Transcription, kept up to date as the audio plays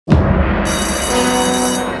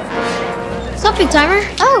Sup, big timer?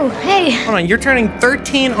 Oh, hey. Hold on, you're turning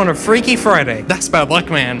 13 on a Freaky Friday. That's bad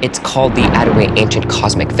luck, man. It's called the Attaway Ancient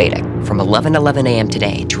Cosmic Vedic. From 11:11 a.m.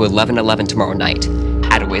 today to 11:11 tomorrow night,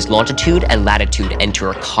 Attaway's longitude and latitude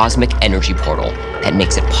enter a cosmic energy portal that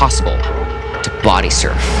makes it possible to body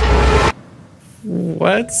surf.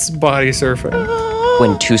 What's body surfing?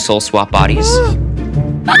 When two souls swap bodies,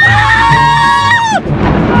 Why,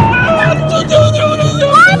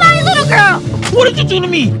 my little girl? What did you do to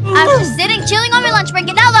me? I was just sitting, chilling on my lunch break,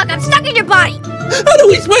 and now look, I'm stuck in your body. How do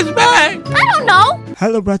we switch back? I don't know.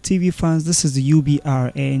 Hello Brad TV fans, this is the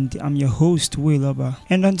UBR and I'm your host Will Lover.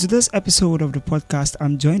 And on today's episode of the podcast,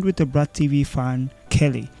 I'm joined with the Brad TV fan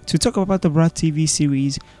Kelly to talk about the Brad TV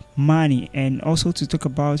series Manny, and also to talk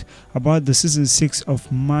about the season 6 of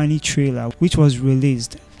Manny trailer which was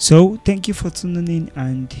released. So thank you for tuning in,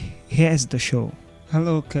 and here's the show.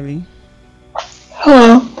 Hello Kelly.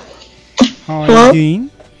 Hello. How are Hello? you doing?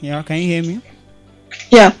 Yeah, can you hear me?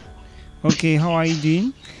 Yeah. Okay, how are you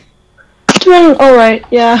doing? Doing alright,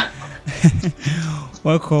 yeah.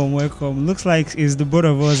 Welcome. Looks like it's the both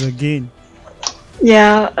of us again.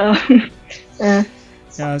 Yeah,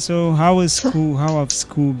 Yeah, so how is school? How have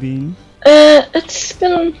school been? it's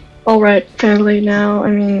been alright fairly now. I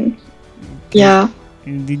mean, yeah.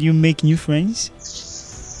 And did you make new friends?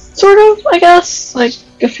 Sort of, I guess. Like,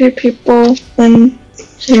 a few people and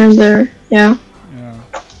here and there, yeah. Yeah,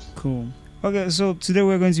 cool. Okay, so today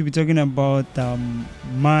we're going to be talking about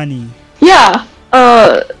money. Yeah,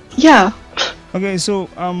 yeah. Okay, so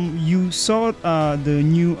you saw the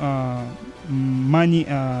new money.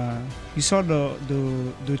 You saw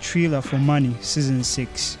the trailer for Money season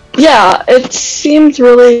 6. Yeah, it seems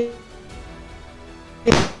really...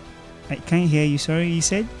 I can't hear you. Sorry, you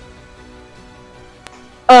said?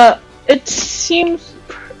 It seems,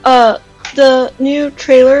 the new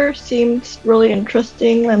trailer seems really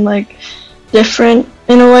interesting and, like, different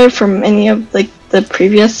in a way from any of, like, the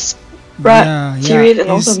previous series and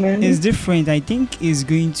also Manny. It's different. I think it's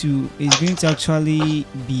going to actually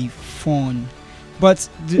be fun. But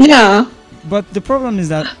but the problem is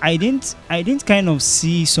that I didn't kind of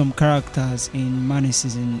see some characters in Manny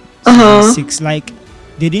season 6. Like,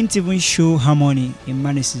 they didn't even show Harmony in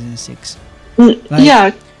Manny season 6.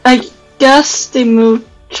 Yeah, I guess they moved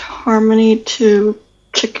Harmony to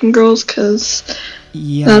Chicken Girls because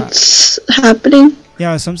that's happening.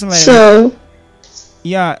 Yeah, something like that. So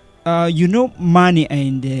Yeah, Manny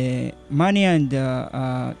and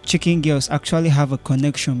Chicken Girls actually have a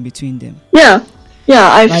connection between them. yeah,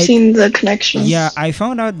 I've seen the connection. Yeah, I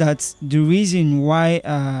found out that the reason why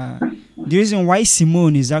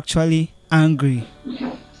Simone is actually angry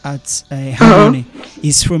at Harmony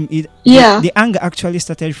is from it. The anger actually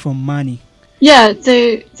started from Manny. Yeah,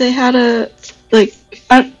 they had a they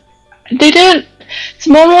did.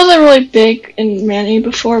 Simone wasn't really big in Manny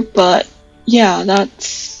before, but yeah,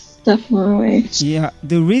 that's definitely. Yeah,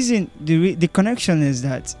 the reason the connection is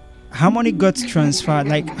that Harmony got transferred.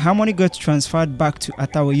 Like, Harmony got transferred back to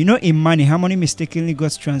Attaway. You know, in Manny, Harmony mistakenly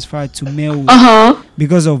got transferred to Melwood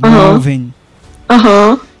because of Marvin.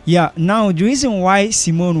 Yeah, now the reason why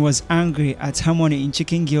Simone was angry at Harmony in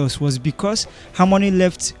Chicken Girls was because Harmony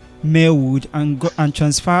left Melwood and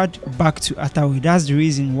transferred back to Attaway. That's the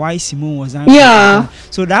reason why Simone was angry. Yeah.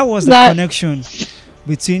 So that was the connection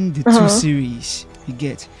between the two series. You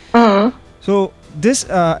get. So this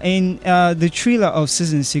in the trailer of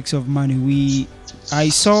season 6 of Manny, I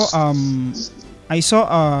saw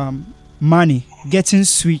Manny getting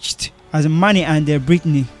switched as Manny and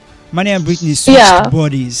Britney. Manny and Britney switched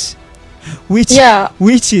bodies, which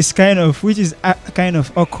is kind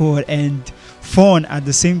of awkward and fun at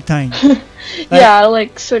the same time.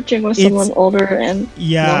 Like switching with someone older and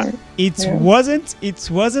more. It wasn't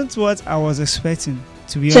what I was expecting,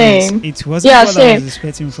 to be honest. It wasn't what I was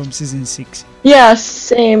expecting from season 6. Yeah,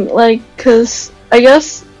 same. Like, cause I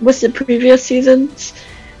guess with the previous seasons,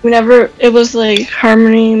 it was like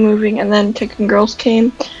Harmony moving and then Chicken Girls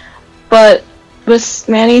came, but with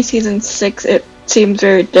Manny season 6, it seems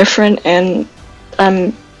very different, and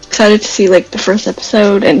I'm excited to see like the first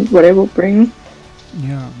episode and what it will bring.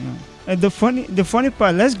 Yeah. And the funny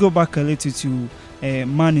part. Let's go back a little to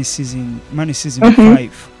Manny season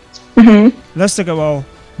 5. Let's talk about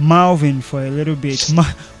Marvin for a little bit.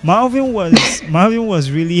 Marvin was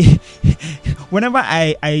really. Whenever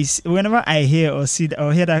I hear or see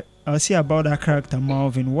about that character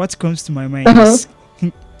Marvin, what comes to my mind is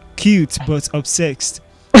cute but obsessed.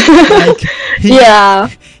 Like,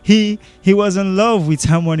 he was in love with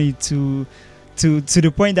Harmony to to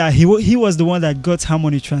the point that he was the one that got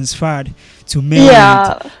Harmony transferred to Melwood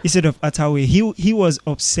Yeah. instead of Attaway. He was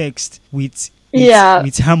obsessed with Yeah.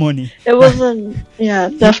 with Harmony. It wasn't. Yeah,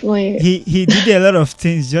 definitely. He did a lot of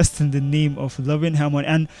things just in the name of loving Harmony.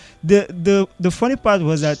 And the funny part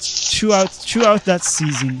was that throughout that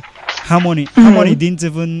season, Harmony didn't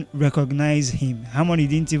even recognize him. Harmony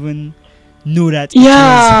didn't even know that it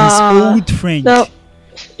was his old friend. That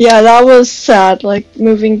was sad. Like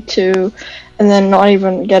moving to, and then not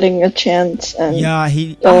even getting a chance. And Yeah,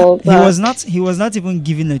 he that. was not even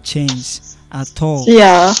given a chance at all.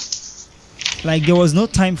 Yeah. Like there was no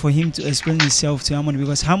time for him to explain himself to Harmony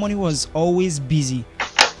because Harmony was always busy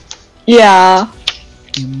Yeah.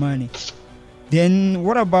 in money. Then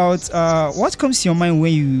what about what comes to your mind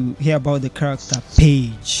when you hear about the character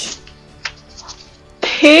Paige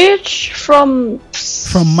Paige from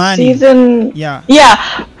Manny? season. Yeah.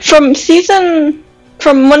 Yeah, from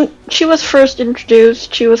when she was first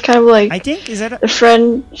introduced, she was kind of like I think is that a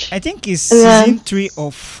friend. I think it's And then- season 3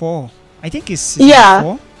 or 4. I think it's season Yeah.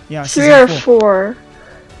 4. Yeah, 3 season or 4. 4.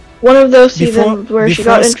 One of those seasons where she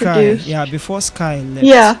got Sky, introduced. yeah, before Sky left.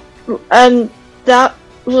 Yeah, and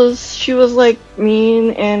she was like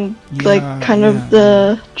mean and like kind of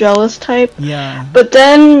the jealous type. Yeah. But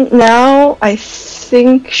then now I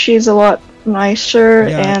think she's a lot nicer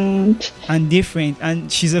Yeah. and different,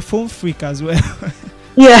 and she's a phone freak as well.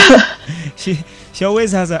 yeah. she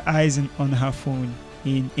always has her eyes on her phone.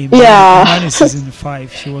 In Yeah. Manny season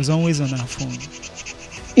 5, she was always on her phone.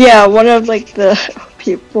 Yeah, one of like the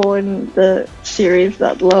people in the series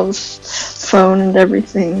that loves phone and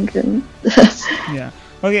everything and Yeah.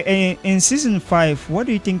 Okay, in season 5, what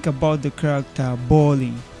do you think about the character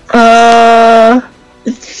Bowling? I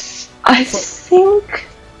think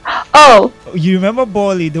You remember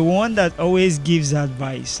Bowling, the one that always gives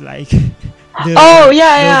advice, like the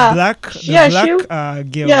black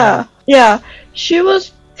girl. Yeah, she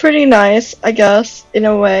was pretty nice, I guess, in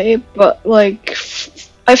a way, but like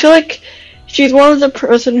I feel like she's one of the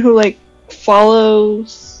person who like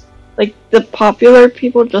follows like the popular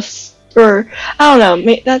people, just or I don't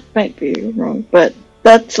know, that might be wrong, but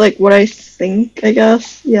that's like what I think, I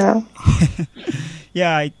guess. Yeah.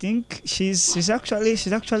 Yeah, I think she's actually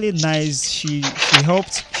nice. She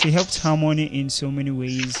helped Harmony in so many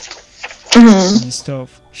ways and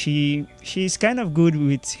stuff. She's kind of good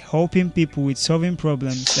with helping people with solving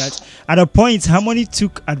problems. That at a point Harmony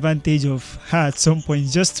took advantage of her at some point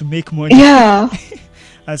just to make money. Yeah.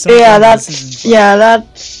 At some point in the season.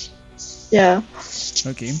 That's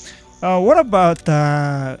Okay. What about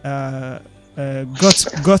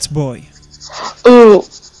Guts Boy? Ooh.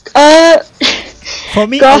 For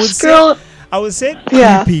me, Goth Girl. I would say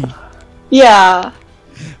Yeah. creepy. Yeah.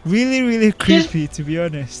 Really, really creepy, to be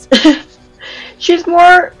honest. He's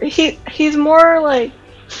more like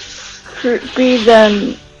creepy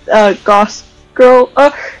than Goth Girl.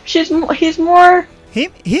 He's more.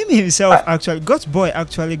 Him himself actually, Guts Boy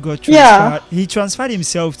actually got transferred. Yeah. He transferred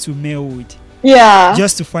himself to Melwood Yeah.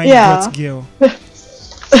 just to find Yeah. Guts Girl.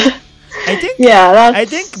 I think Yeah. That's, I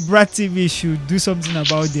think Brad TV should do something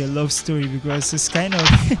about their love story because it's kind of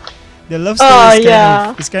the love story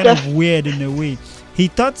is kind of weird in a way. He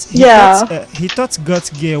thought Guts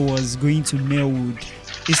Girl was going to Melwood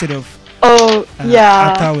instead of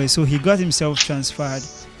Attaway, so he got himself transferred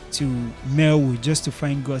to Melwood just to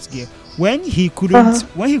find Guts Girl. When he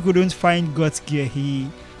couldn't find Guts Girl, he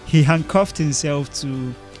handcuffed himself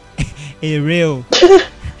to a rail.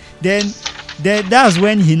 then that's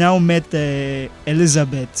when he now met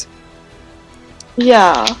Elizabeth.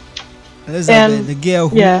 Yeah. Elizabeth, the girl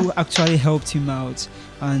who yeah. actually helped him out,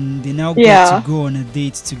 and they now get to go on a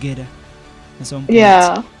date together at some point.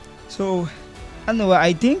 Yeah. So, I know.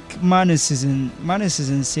 I think Mana season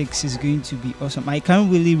 6 is going to be awesome. I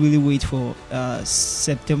can't really wait for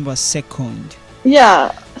September 2nd.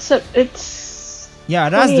 Yeah. So it's. Yeah,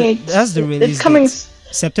 that's the release. It's coming. Date.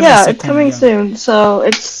 September 2nd. Yeah, it's coming soon, so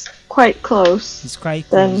it's quite close. It's quite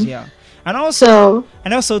close, yeah. And also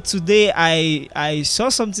today I saw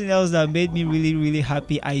something else that made me really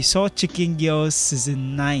happy. I saw Chicken Girls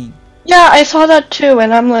season 9. Yeah, I saw that too,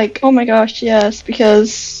 and I'm like, oh my gosh, yes,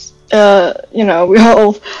 because we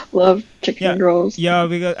all love Chicken Girls. Yeah,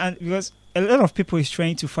 because a lot of people is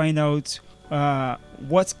trying to find out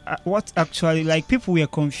what actually, like, people were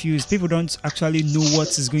confused. People don't actually know what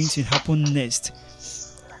is going to happen next.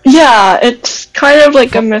 Yeah, it's kind of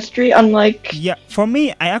like a mystery, unlike... Yeah, for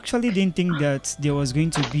me, I actually didn't think that there was going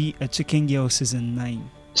to be a Chicken Girl season 9.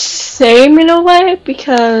 Same in a way,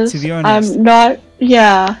 because to be honest. I'm not...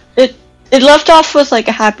 Yeah, it left off with like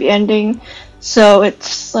a happy ending, so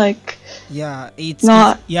it's like... Yeah,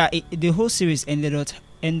 Not- the whole series ended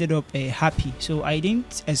up happy. So I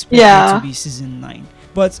didn't expect it to be season 9.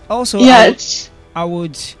 But also, Yeah, I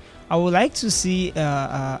would like to see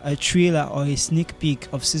a trailer or a sneak peek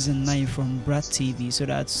of season 9 from Brad TV, so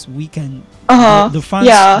that we can the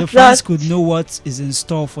fans could know what is in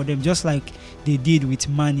store for them, just like they did with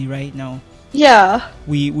Manny right now. Yeah.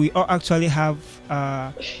 We all actually have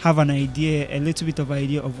an idea, a little bit of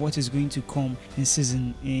idea of what is going to come in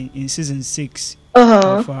season 6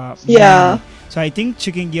 of Yeah. Manny. So I think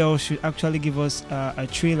Chicken Girl should actually give us a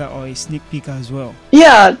trailer or a sneak peek as well.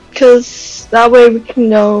 Yeah, because that way we can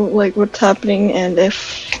know like what's happening and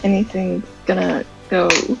if anything's gonna go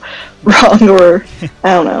wrong or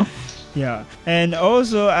I don't know. Yeah, and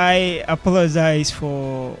also I apologize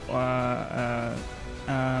for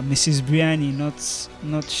Mrs. Briani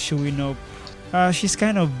not showing up. She's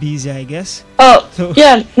kind of busy, I guess. Oh, So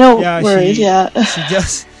yeah, no yeah, worries.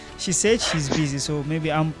 she said she's busy, so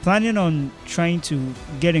maybe I'm planning on trying to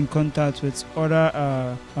get in contact with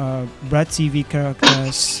other Brad TV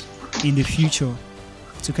characters in the future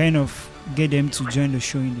to kind of get them to join the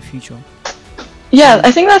show in the future. Yeah,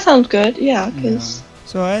 I think that sounds good. Yeah, because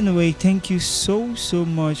So anyway, thank you so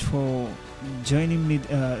much for joining me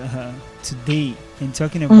today and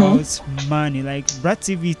talking about Manny. Like Brad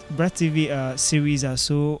TV series are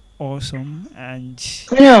so awesome, and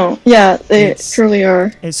I know. Yeah, they It's- truly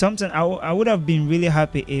are. it's something I would have been really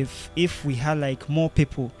happy if we had like more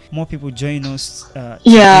people join us.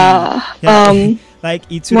 Yeah. Yeah. Like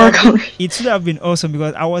it More would have been awesome,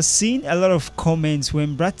 because I was seeing a lot of comments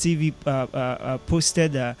when Brad TV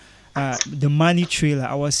posted the Manny trailer.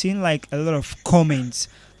 I was seeing like a lot of comments.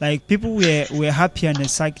 Like people were happy and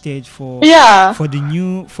excited for the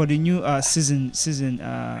new season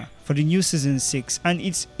for the new season 6, and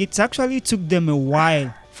it's actually took them a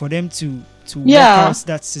while for them to work out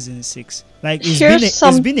that season 6. Like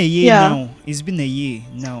it's been a year now. It's been a year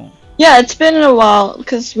now. Yeah, it's been a while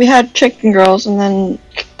because we had Chicken Girls, and then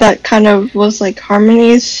that kind of was like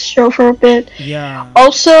Harmony's show for a bit. Yeah.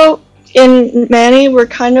 Also, in Manny, we're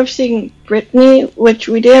kind of seeing Brittany, which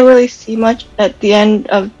we didn't really see much at the end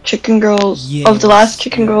of Chicken Girls, of the last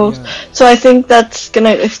Chicken Girls. Yeah. So I think that's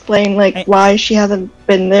gonna explain like why she hasn't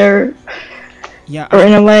been there, Yeah. or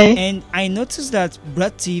in a way. And I noticed that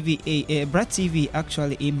Brad TV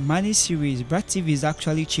actually, in Manny series, Brad TV is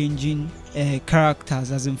actually changing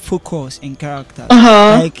characters, as in focus in characters.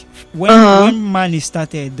 Like when Manny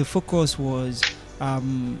started, the focus was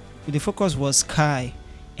Sky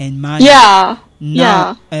and Manny. Yeah.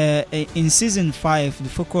 Now, in season 5, the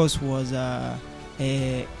focus was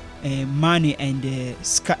Manny and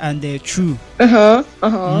Sky and True.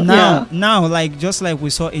 Now, like just like we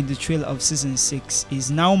saw in the trailer of season 6, is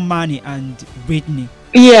now Manny and Brittany.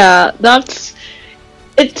 Yeah,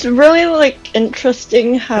 it's really like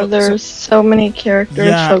interesting how there's so many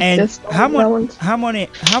characters focused on that one.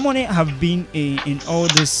 Harmony have been in all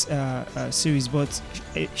this series, but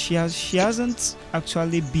she hasn't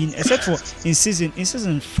actually been, except for in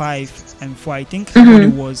season 5 and 4. I think Harmony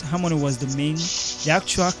was the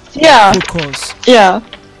actual focus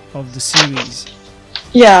of the series.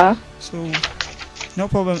 Yeah. So no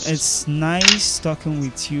problem. It's nice talking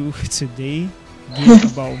with you today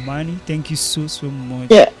about Manny. Thank you so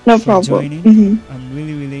much. Yeah, no for problem. joining. I'm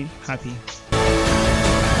really happy.